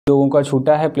लोगों का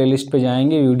छूटा है, प्लेलिस्ट पे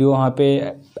जाएंगे, वीडियो वहाँ पे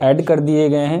ऐड कर दिए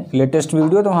गए हैं लेटेस्ट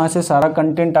वीडियो, तो वहाँ से सारा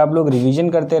कंटेंट आप लोग रिवीजन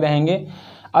करते रहेंगे।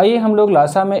 आइए हम लोग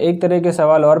लासा में एक तरह के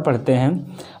सवाल और पढ़ते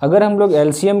हैं। अगर हम लोग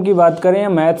एलसीएम की बात करें या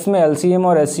मैथ्स में एलसीएम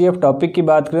और एचसीएफ टॉपिक की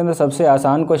बात करें तो सबसे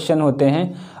आसान क्वेश्चन होते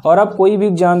हैं, और आप कोई भी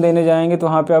एग्जाम देने जाएंगे तो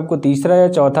वहाँ पे आपको तीसरा या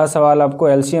चौथा सवाल आपको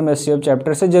एलसीएम एचसीएफ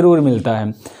चैप्टर से ज़रूर मिलता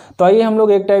है। तो आइए हम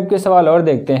लोग एक टाइप के सवाल और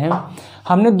देखते हैं।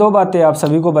 हमने दो बातें आप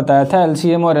सभी को बताया था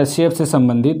एलसीएम और एचसीएफ से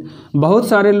संबंधित। बहुत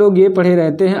सारे लोग ये पढ़े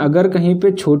रहते हैं, अगर कहीं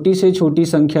पे छोटी से छोटी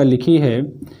संख्या लिखी है,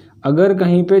 अगर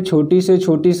कहीं पे छोटी से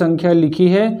छोटी संख्या लिखी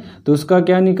है तो उसका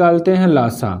क्या निकालते हैं,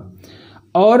 लासा।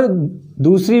 और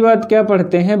दूसरी बात क्या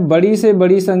पढ़ते हैं, बड़ी से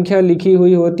बड़ी संख्या लिखी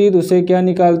हुई होती है तो उसे क्या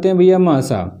निकालते हैं भैया,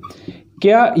 मासा।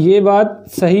 क्या ये बात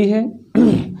सही है?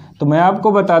 तो मैं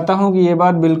आपको बताता हूँ कि ये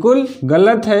बात बिल्कुल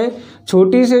गलत है।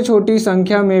 छोटी से छोटी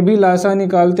संख्या में भी लासा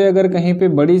निकालते हैं, अगर कहीं पे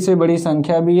बड़ी से बड़ी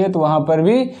संख्या भी है तो वहाँ पर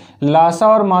भी लासा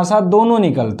और मासा दोनों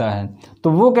निकलता है। तो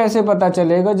वो कैसे पता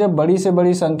चलेगा, जब बड़ी से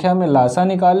बड़ी संख्या में लासा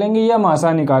निकालेंगे या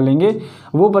मासा निकालेंगे,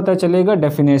 वो पता चलेगा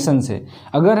डेफिनेशन से।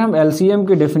 अगर हम एलसीएम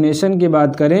की डेफिनेशन की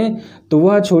बात करें तो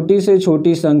वह छोटी से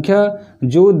छोटी संख्या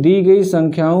जो दी गई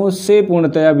संख्याओं से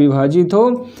पूर्णतया विभाजित हो।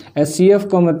 एचसीएफ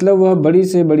का मतलब वह बड़ी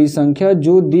से बड़ी संख्या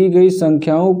जो दी गई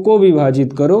संख्याओं को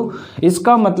विभाजित करो।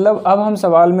 इसका मतलब अब हम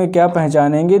सवाल में क्या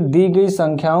पहचानेंगे, दी गई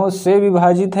संख्याओं से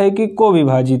विभाजित है कि को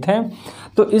विभाजित है।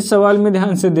 तो इस सवाल में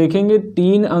ध्यान से देखेंगे,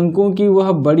 3 अंकों की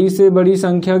वह बड़ी से बड़ी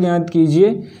संख्या ज्ञात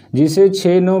कीजिए जिसे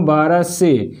 6, 9, 12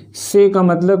 से का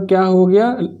मतलब क्या हो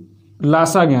गया,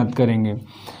 लासा ज्ञात करेंगे।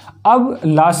 अब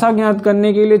लासा ज्ञात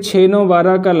करने के लिए 6, 9,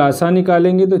 12 का लासा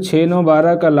निकालेंगे तो 6, 9,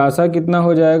 12 का लासा कितना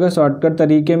हो जाएगा। शॉर्टकट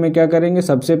तरीके में क्या करेंगे,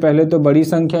 सबसे पहले तो बड़ी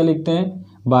संख्या लिखते हैं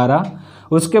 12,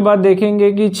 उसके बाद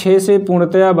देखेंगे कि 6 से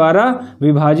पूर्णतया 12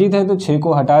 विभाजित है तो 6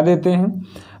 को हटा देते हैं।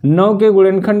 9 के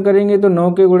गुणनखंड करेंगे तो 9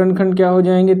 के गुणनखंड क्या हो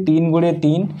जाएंगे, 3 गुणे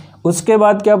 3। उसके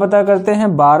बाद क्या पता करते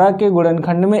हैं, 12 के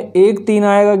गुणनखंड में 1 3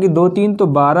 आएगा कि 2 3, तो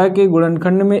 12 के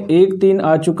गुणनखंड में 1 3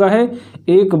 आ चुका है,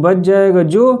 1 बच जाएगा,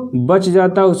 जो बच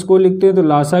जाता उसको लिखते हैं। तो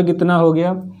लासा कितना हो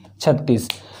गया, 36।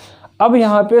 अब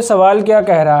यहाँ पे सवाल क्या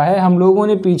कह रहा है, हम लोगों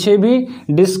ने पीछे भी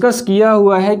डिस्कस किया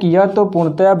हुआ है कि या तो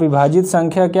पूर्णतया विभाजित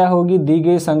संख्या क्या होगी, दी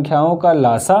गई संख्याओं का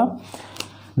लासा,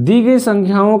 दी गई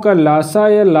संख्याओं का लासा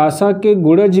या लासा के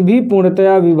गुणज भी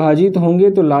पूर्णतया विभाजित होंगे।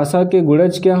 तो लासा के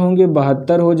गुणज क्या होंगे,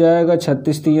 72 हो जाएगा,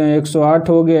 36 3 108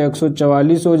 हो गया,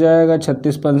 144 हो जाएगा,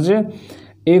 36 5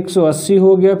 180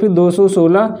 हो गया, फिर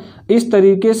 216। इस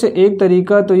तरीके से एक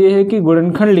तरीका तो ये है कि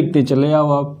गुणनखंड लिखते चले आओ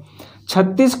आप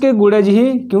 36 के गुणज ही,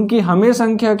 क्योंकि हमें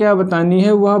संख्या क्या बतानी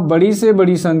है, वह बड़ी से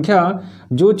बड़ी संख्या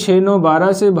जो 6, 9,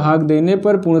 12 से भाग देने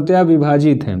पर पूर्णतया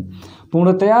विभाजित है।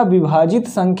 पूर्णतया विभाजित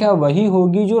संख्या वही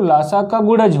होगी जो लासा का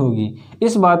गुणज होगी,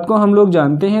 इस बात को हम लोग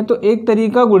जानते हैं। तो एक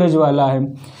तरीका गुणज वाला है,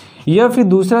 या फिर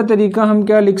दूसरा तरीका हम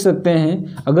क्या लिख सकते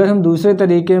हैं, अगर हम दूसरे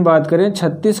तरीके में बात करें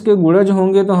 36 के गुणज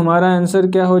होंगे तो हमारा आंसर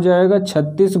क्या हो जाएगा,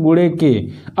 36 गुणे के।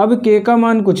 अब के का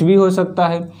मान कुछ भी हो सकता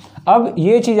है, अब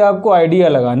ये चीज़ आपको आइडिया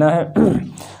लगाना है।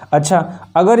 अच्छा,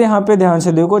 अगर यहाँ पे ध्यान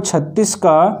से देखो 36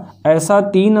 का ऐसा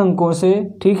 3 अंकों से,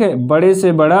 ठीक है, बड़े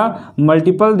से बड़ा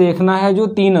मल्टीपल देखना है जो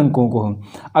 3 अंकों को हो।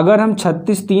 अगर हम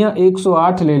 36 3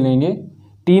 108 ले लेंगे,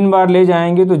 3 बार ले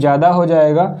जाएंगे तो ज़्यादा हो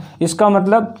जाएगा। इसका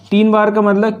मतलब 3 बार का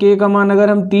मतलब के का मान अगर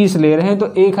हम 30 ले रहे हैं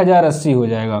तो 1080 हो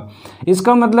जाएगा।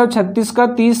 इसका मतलब 36 का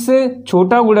 30 से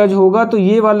छोटा गुणज होगा तो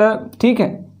ये वाला, ठीक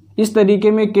है। इस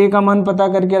तरीके में के का मान पता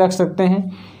करके रख सकते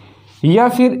हैं। या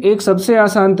फिर एक सबसे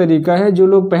आसान तरीका है, जो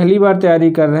लोग पहली बार तैयारी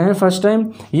कर रहे हैं फर्स्ट टाइम,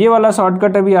 ये वाला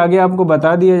शॉर्टकट अभी आगे आपको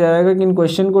बता दिया जाएगा कि इन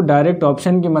क्वेश्चन को डायरेक्ट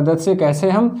ऑप्शन की मदद से कैसे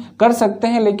हम कर सकते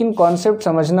हैं, लेकिन कॉन्सेप्ट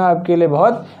समझना आपके लिए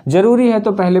बहुत ज़रूरी है।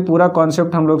 तो पहले पूरा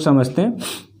कॉन्सेप्ट हम लोग समझते हैं।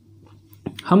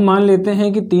 हम मान लेते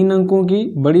हैं कि 3 अंकों की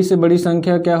बड़ी से बड़ी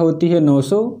संख्या क्या होती है,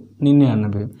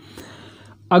 999।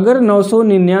 अगर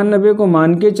 999 को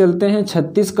मान के चलते हैं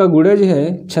 36 का गुणज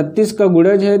है, 36 का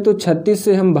गुणज है तो 36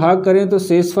 से हम भाग करें तो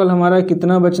शेषफल हमारा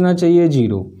कितना बचना चाहिए,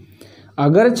 0।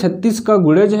 अगर 36 का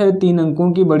गुणज है 3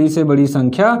 अंकों की बड़ी से बड़ी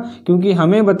संख्या, क्योंकि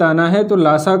हमें बताना है, तो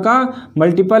लासा का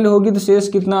मल्टीपल होगी तो शेष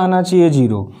कितना आना चाहिए,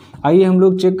 0। आइए हम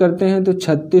लोग चेक करते हैं। तो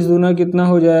 36 दूना कितना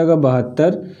हो जाएगा,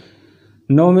 72।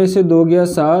 9 में से 2 गया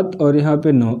 7 और यहाँ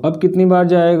पे 9। अब कितनी बार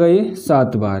जाएगा ये,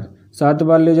 7 बार। 7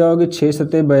 बार ले जाओगे, 6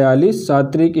 7 42,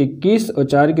 7 3 21 और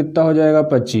 4 कितना हो जाएगा,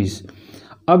 25।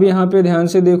 अब यहाँ पे ध्यान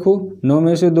से देखो, 9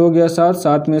 में से 2 गया 7,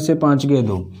 7 में से 5 गए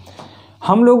 2।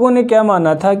 हम लोगों ने क्या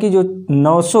माना था कि जो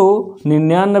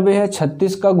 999 है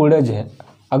 36 का गुणज है।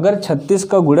 अगर 36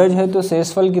 का गुणज है तो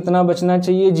शेषफल कितना बचना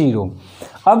चाहिए? 0।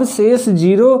 अब शेष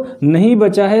 0 नहीं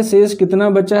बचा है, शेष कितना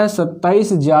बचा है?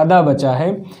 27 ज़्यादा बचा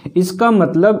है। इसका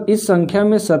मतलब इस संख्या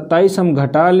में 27 हम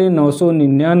घटा लें,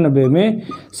 999 में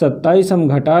 27 हम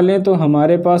घटा लें तो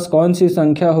हमारे पास कौन सी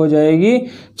संख्या हो जाएगी?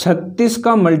 36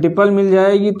 का मल्टीपल मिल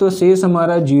जाएगी, तो शेष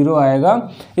हमारा 0 आएगा।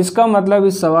 इसका मतलब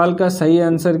इस सवाल का सही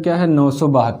आंसर क्या है?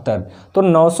 972। तो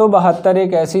 972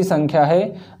 एक ऐसी संख्या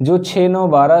है जो 6, 9,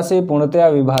 12 से पूर्णतया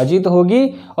विभाजित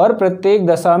होगी और प्रत्येक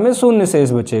दशा में शून्य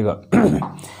शेष बचेगा।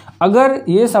 अगर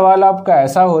ये सवाल आपका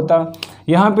ऐसा होता,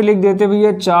 यहाँ पे लिख देते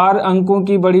भैया 4 अंकों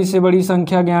की बड़ी से बड़ी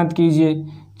संख्या ज्ञात कीजिए,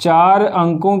 4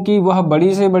 अंकों की वह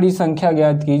बड़ी से बड़ी संख्या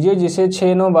ज्ञात कीजिए जिसे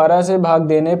 6, 9, 12 से भाग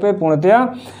देने पे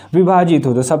पूर्णतया विभाजित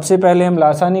हो। तो सबसे पहले हम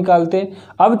लासा निकालते।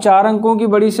 अब 4 अंकों की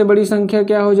बड़ी से बड़ी संख्या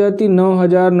क्या हो जाती?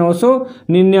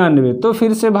 9999। तो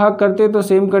फिर से भाग करते तो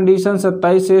सेम कंडीशन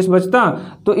 27 शेष बचता,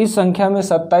 तो इस संख्या में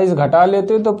 27 घटा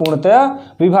लेते तो पूर्णतया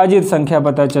विभाजित संख्या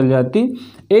पता चल जाती।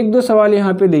 1-2 सवाल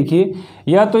यहाँ पे देखिए,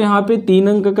 या तो यहाँ पे 3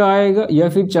 अंक का आएगा या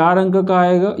फिर 4 अंक का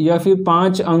आएगा या फिर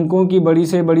 5 अंकों की बड़ी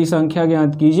से बड़ी संख्या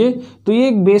ज्ञात कीजिए। तो ये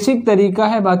एक बेसिक तरीका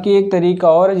है, बाकी एक तरीका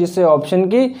और है जिससे ऑप्शन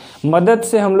की मदद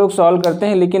से हम लोग सॉल्व करते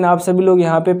हैं। लेकिन आप सभी लोग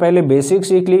यहाँ पे पहले बेसिक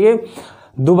सीख लीजिए,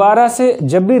 दोबारा से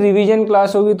जब भी रिवीजन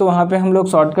क्लास होगी तो वहाँ पे हम लोग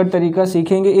शॉर्टकट तरीका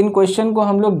सीखेंगे। इन क्वेश्चन को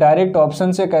हम लोग डायरेक्ट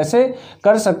ऑप्शन से कैसे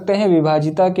कर सकते हैं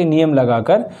विभाजिता के नियम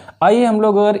लगाकर। आइए हम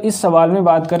लोग अगर इस सवाल में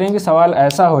बात करें कि सवाल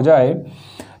ऐसा हो जाए,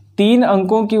 3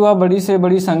 अंकों की वह बड़ी से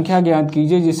बड़ी संख्या ज्ञात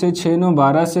कीजिए जिसे 6, 9,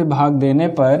 12 से भाग देने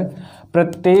पर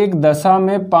प्रत्येक दशा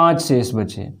में 5 शेष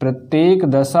बचे, प्रत्येक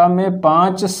दशा में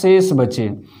 5 शेष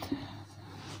बचे।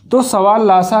 तो सवाल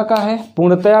लासा का है,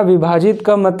 पूर्णतया विभाजित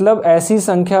का मतलब ऐसी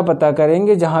संख्या पता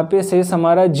करेंगे जहाँ पे शेष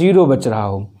हमारा 0 बच रहा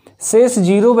हो। शेष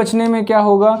 0 बचने में क्या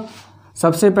होगा?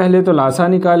 सबसे पहले तो लासा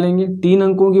निकालेंगे। 3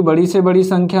 अंकों की बड़ी से बड़ी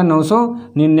संख्या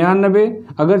 999,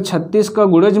 अगर 36 का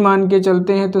गुणज मान के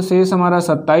चलते हैं तो शेष हमारा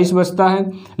 27 बचता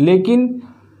है। लेकिन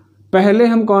पहले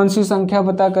हम कौन सी संख्या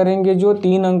पता करेंगे? जो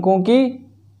 3 अंकों की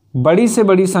बड़ी से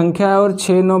बड़ी संख्या है और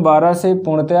 6, 9, 12 से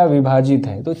पूर्णतया विभाजित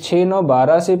है। तो 6, 9,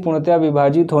 12 से पूर्णतया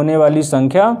विभाजित होने वाली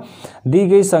संख्या दी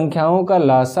गई संख्याओं का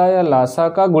लासा या लासा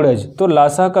का गुणज। तो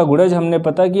लासा का गुणज हमने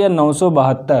पता किया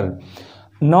 972।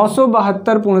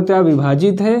 972 पूर्णतया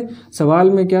विभाजित है। सवाल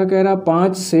में क्या कह रहा?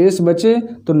 5 शेष बचे,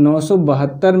 तो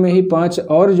 972 में ही 5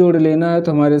 और जोड़ लेना है,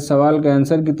 तो हमारे सवाल का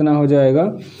आंसर कितना हो जाएगा?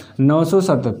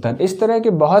 977। इस तरह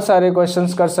के बहुत सारे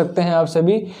क्वेश्चंस कर सकते हैं आप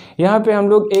सभी। यहाँ पे हम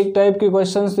लोग एक टाइप के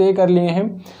क्वेश्चंस ये कर लिए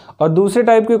हैं, और दूसरे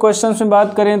टाइप के क्वेश्चंस में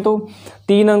बात करें तो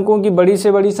 3 अंकों की बड़ी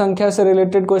से बड़ी संख्या से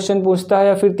रिलेटेड क्वेश्चन पूछता है,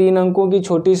 या फिर 3 अंकों की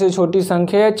छोटी से छोटी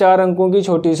संख्या या 4 अंकों की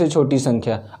छोटी से छोटी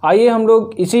संख्या। आइए हम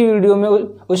लोग इसी वीडियो में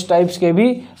उस टाइप्स के भी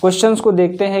क्वेश्चंस को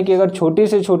देखते हैं कि अगर छोटी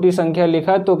से छोटी संख्या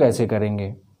लिखा तो कैसे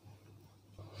करेंगे।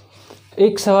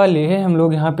 एक सवाल ये है, हम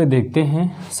लोग यहाँ पे देखते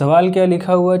हैं। सवाल क्या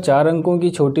लिखा हुआ? 4 अंकों की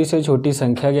छोटी से छोटी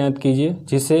संख्या ज्ञात कीजिए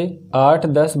जिसे 8,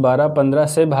 10, 12, 15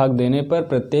 से भाग देने पर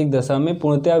प्रत्येक दशा में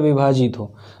पूर्णतया विभाजित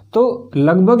हो। तो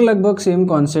लगभग सेम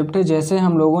कॉन्सेप्ट है, जैसे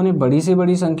हम लोगों ने बड़ी से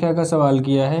बड़ी संख्या का सवाल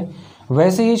किया है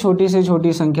वैसे ही छोटी से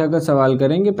छोटी संख्या का सवाल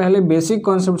करेंगे। पहले बेसिक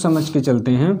कॉन्सेप्ट समझ के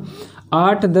चलते हैं।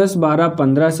 8, 10, 12,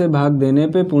 15 से भाग देने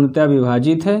पे पूर्णतया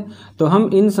विभाजित है, तो हम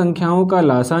इन संख्याओं का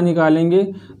लासा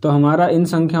निकालेंगे। तो हमारा इन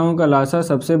संख्याओं का लासा,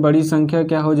 सबसे बड़ी संख्या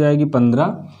क्या हो जाएगी?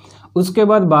 15। उसके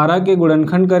बाद 12 के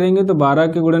गुणनखंड करेंगे, तो 12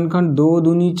 के गुणनखंड 2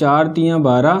 दूनी 4 3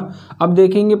 12। अब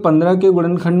देखेंगे 15 के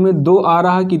गुणनखंड में 2 आ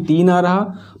रहा कि 3 आ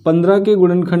रहा। 15 के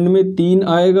गुणनखंड में 3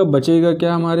 आएगा, बचेगा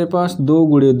क्या हमारे पास? 2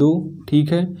 × 2,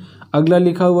 ठीक है। अगला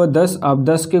लिखा हुआ 10, आप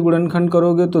 10 के गुणनखंड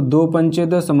करोगे तो 2 पंचे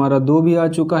 10, हमारा 2 भी आ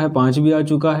चुका है, 5 भी आ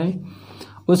चुका है।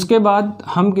 उसके बाद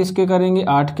हम किसके करेंगे?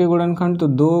 8 के गुणनखंड, तो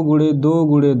 2 × 2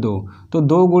 × 2, तो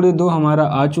 2 × 2 हमारा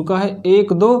आ चुका है,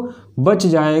 1 2 बच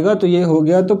जाएगा, तो ये हो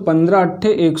गया। तो 15 8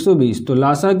 120, तो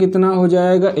लासा कितना हो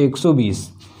जाएगा? 120।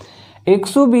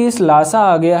 120 लासा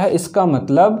आ गया है। इसका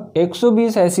मतलब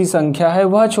 120 ऐसी संख्या है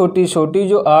वह छोटी छोटी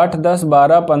जो 8, 10,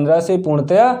 12, 15 से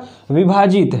पूर्णतया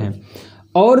विभाजित है।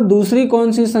 और दूसरी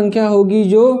कौन सी संख्या होगी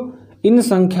जो इन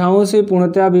संख्याओं से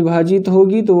पूर्णतया विभाजित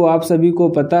होगी? तो वो आप सभी को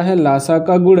पता है, लासा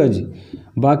का गुणज।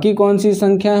 बाकी कौन सी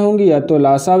संख्याएं होंगी? या तो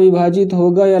लासा विभाजित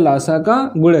होगा या लासा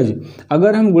का गुणज।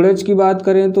 अगर हम गुणज की बात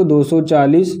करें तो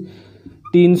 240,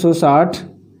 360,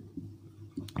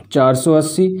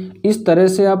 480, इस तरह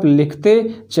से आप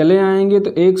लिखते चले आएंगे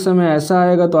तो एक समय ऐसा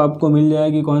आएगा तो आपको मिल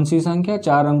जाएगी कौन सी संख्या?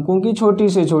 4 अंकों की छोटी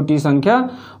से छोटी संख्या,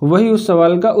 वही उस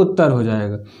सवाल का उत्तर हो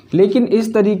जाएगा। लेकिन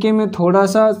इस तरीके में थोड़ा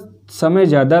सा समय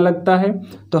ज़्यादा लगता है,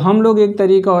 तो हम लोग एक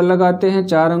तरीका और लगाते हैं।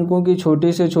 4 अंकों की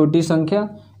छोटी से छोटी संख्या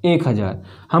 1000।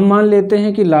 हम मान लेते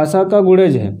हैं कि लासा का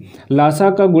गुणज है। लासा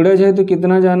का गुणज है तो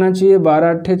कितना जाना चाहिए? 12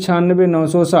 8 96,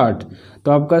 960।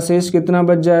 तो आपका शेष कितना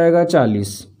बच जाएगा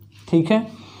 40। ठीक है,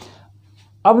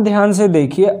 अब ध्यान से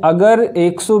देखिए, अगर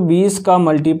 120 का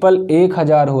मल्टीपल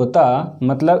 1000 होता,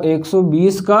 मतलब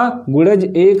 120 का गुणज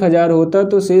 1000 होता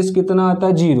तो शेष कितना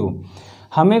आता? 0।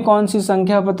 हमें कौन सी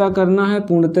संख्या पता करना है?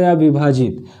 पूर्णतया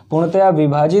विभाजित। पूर्णतया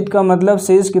विभाजित का मतलब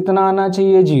शेष कितना आना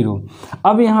चाहिए? 0।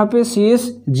 अब यहाँ पे शेष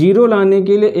 0 लाने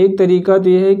के लिए एक तरीका तो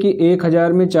यह है कि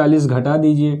 1000 में 40 घटा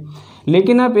दीजिए,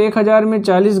 लेकिन आप 1000 में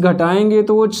 40 घटाएंगे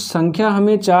तो वो संख्या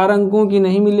हमें 4 अंकों की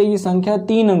नहीं मिलेगी, संख्या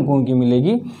 3 अंकों की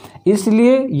मिलेगी।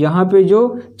 इसलिए यहाँ पे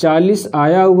जो 40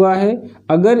 आया हुआ है,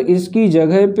 अगर इसकी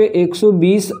जगह पे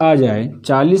 120 आ जाए,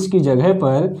 40 की जगह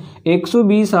पर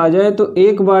 120 आ जाए तो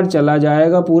एक बार चला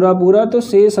जाएगा पूरा पूरा, तो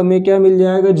शेष हमें क्या मिल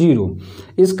जाएगा? 0।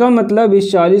 इसका मतलब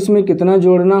इस 40 में कितना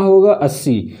जोड़ना होगा?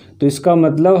 80। तो इसका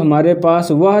मतलब हमारे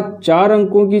पास वह 4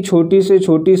 अंकों की छोटी से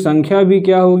छोटी संख्या भी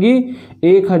क्या होगी?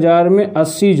 1000 में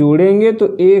 80 जोड़ेंगे तो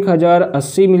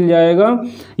 1080 मिल जाएगा।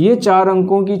 ये 4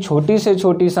 अंकों की छोटी से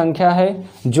छोटी संख्या है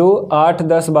जो 8,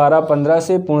 10, 12, 15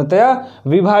 से पूर्णतया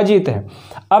विभाजित है।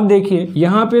 अब देखिए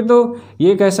यहाँ पे तो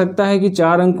ये कह सकता है कि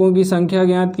 4 अंकों की संख्या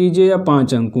ज्ञात कीजिए या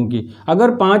 5 अंकों की।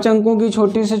 अगर 5 अंकों की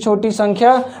छोटी से छोटी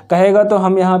संख्या कहेगा तो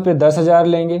हम यहाँ पे 10,000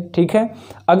 लेंगे। ठीक है,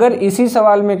 अगर इसी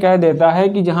सवाल में कह देता है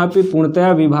कि जहाँ पे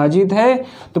पूर्णतया विभाजित है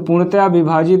तो पूर्णतया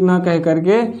विभाजित ना कह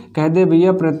करके कह दे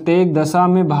भैया प्रत्येक दशा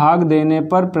में भाग देने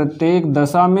पर प्रत्येक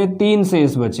दशा में 3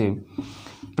 शेष बचे,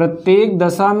 प्रत्येक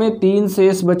दशा में 3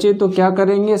 शेष बचे, तो क्या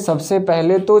करेंगे? सबसे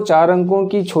पहले तो 4 अंकों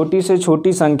की छोटी से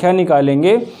छोटी संख्या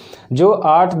निकालेंगे जो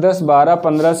 8, 10, 12,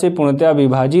 15 से पूर्णतया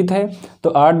विभाजित है। तो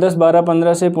 8, 10, 12,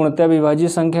 15 से पूर्णतया विभाजित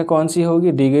संख्या कौन सी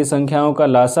होगी? दी गई संख्याओं का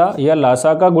लासा या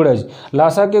लासा का गुणज।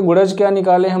 लासा के गुणज क्या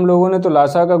निकाले हम लोगों ने? तो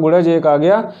लासा का गुणज एक आ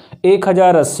गया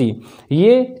 1080।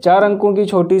 ये 4 अंकों की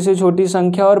छोटी से छोटी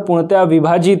संख्या और पूर्णतया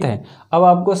विभाजित है। अब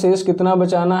आपको शेष कितना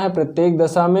बचाना है? प्रत्येक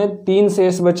दशा में 3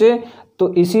 शेष बचे,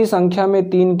 तो इसी संख्या में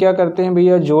 3 क्या करते हैं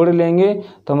भैया? जोड़ लेंगे,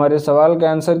 तो हमारे सवाल का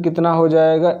आंसर कितना हो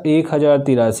जाएगा?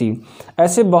 1083।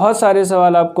 ऐसे बहुत सारे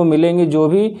सवाल आपको मिलेंगे, जो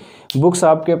भी बुक्स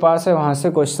आपके पास है वहाँ से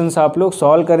क्वेश्चंस आप लोग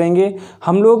सॉल्व करेंगे।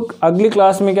 हम लोग अगली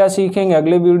क्लास में क्या सीखेंगे?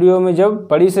 अगले वीडियो में जब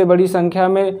बड़ी से बड़ी संख्या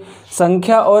में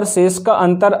संख्या और शेष का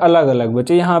अंतर अलग अलग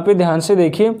बचे। यहाँ पे ध्यान से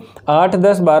देखिए, 8,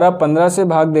 10, 12, 15 से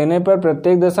भाग देने पर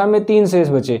प्रत्येक दशा में 3 शेष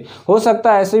बचे। हो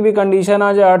सकता है ऐसी भी कंडीशन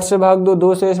आ जाए 8 से भाग दो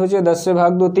 2 शेष बचे, 10 से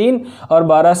भाग दो 3, और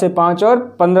 12 से 5 और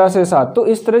 15 से 7। तो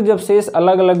इस तरह जब शेष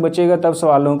अलग अलग बचेगा तब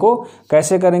सवालों को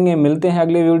कैसे करेंगे? मिलते हैं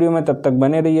अगले वीडियो में, तब तक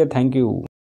बने रहिए। Thank you.